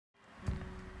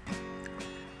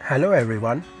Hello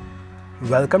everyone,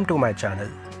 welcome to my channel.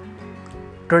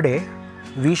 Today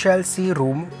we shall see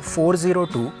room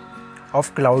 402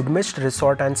 of Cloud Mist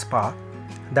Resort and Spa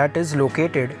that is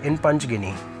located in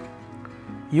Panchgani.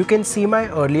 You can see my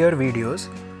earlier videos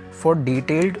for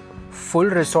detailed full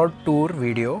resort tour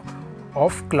video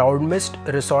of Cloud Mist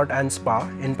Resort and Spa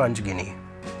in Panchgani.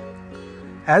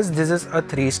 As this is a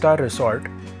 3-star resort,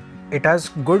 it has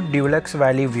good Deluxe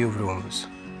Valley view rooms,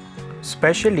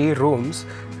 especially rooms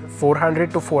 400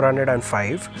 to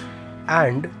 405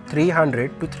 and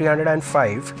 300 to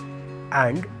 305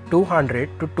 and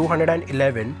 200 to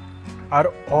 211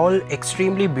 are all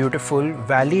extremely beautiful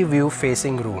valley view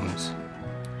facing rooms.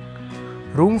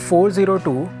 Room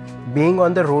 402, being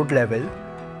on the road level,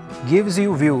 gives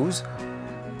you views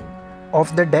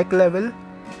of the deck level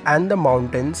and the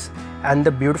mountains and the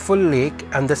beautiful lake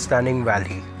and the stunning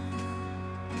valley.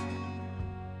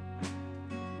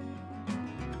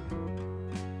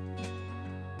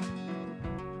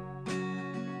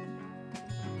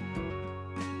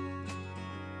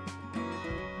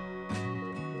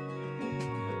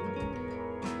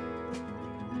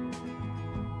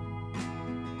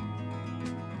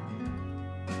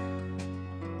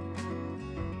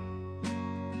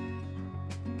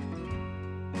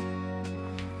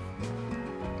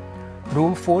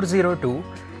 Room 402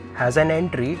 has an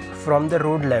entry from the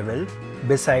road level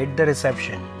beside the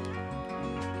reception.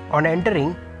 On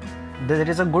entering, there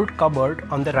is a good cupboard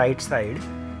on the right side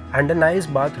and a nice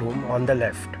bathroom on the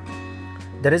left.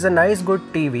 There is a nice good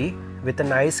TV with a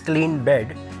nice clean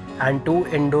bed and 2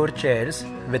 indoor chairs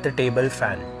with a table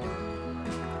fan.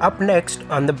 Up next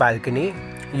on the balcony,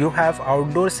 you have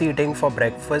outdoor seating for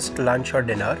breakfast, lunch or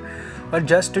dinner, or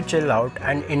just to chill out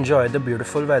and enjoy the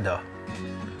beautiful weather.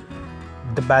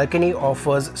 The balcony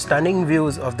offers stunning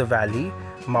views of the valley,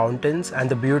 mountains and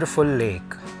the beautiful lake.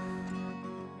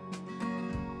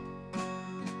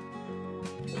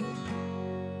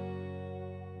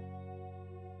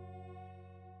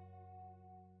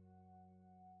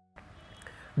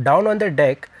 Down on the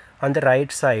deck on the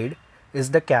right side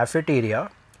is the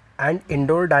cafeteria and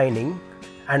indoor dining,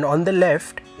 and on the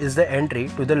left is the entry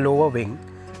to the lower wing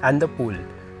and the pool,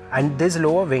 and this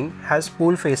lower wing has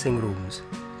pool facing rooms.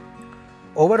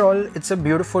 Overall, it's a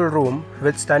beautiful room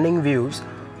with stunning views,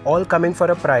 all coming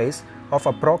for a price of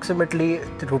approximately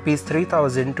Rs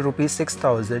 3,000 to Rs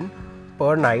 6,000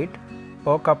 per night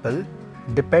per couple,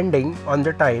 depending on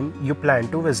the time you plan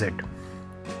to visit.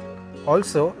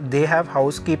 Also, they have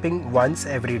housekeeping once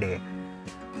every day.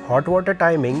 Hot water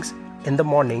timings in the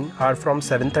morning are from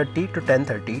 7:30 to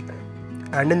 10:30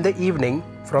 and in the evening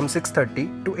from 6:30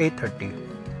 to 8:30.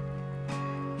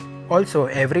 Also,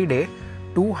 every day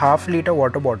 2 half-liter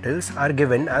water bottles are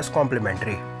given as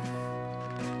complimentary.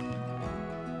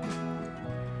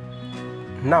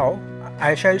 Now,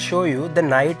 I shall show you the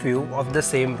night view of the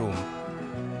same room.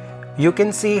 You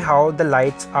can see how the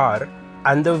lights are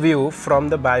and the view from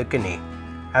the balcony.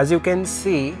 As you can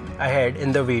see ahead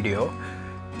in the video,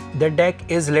 the deck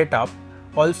is lit up.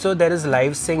 Also, there is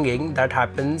live singing that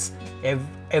happens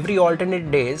every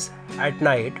alternate days at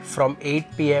night from 8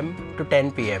 PM to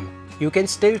 10 PM. You can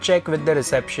still check with the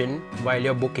reception while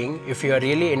you're booking if you are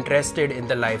really interested in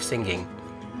the live singing.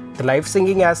 The live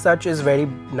singing as such is very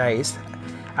nice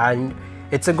and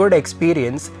it's a good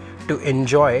experience to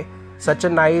enjoy such a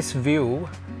nice view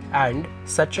and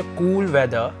such a cool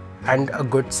weather and a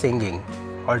good singing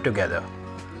altogether.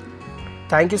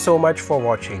 Thank you so much for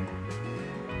watching.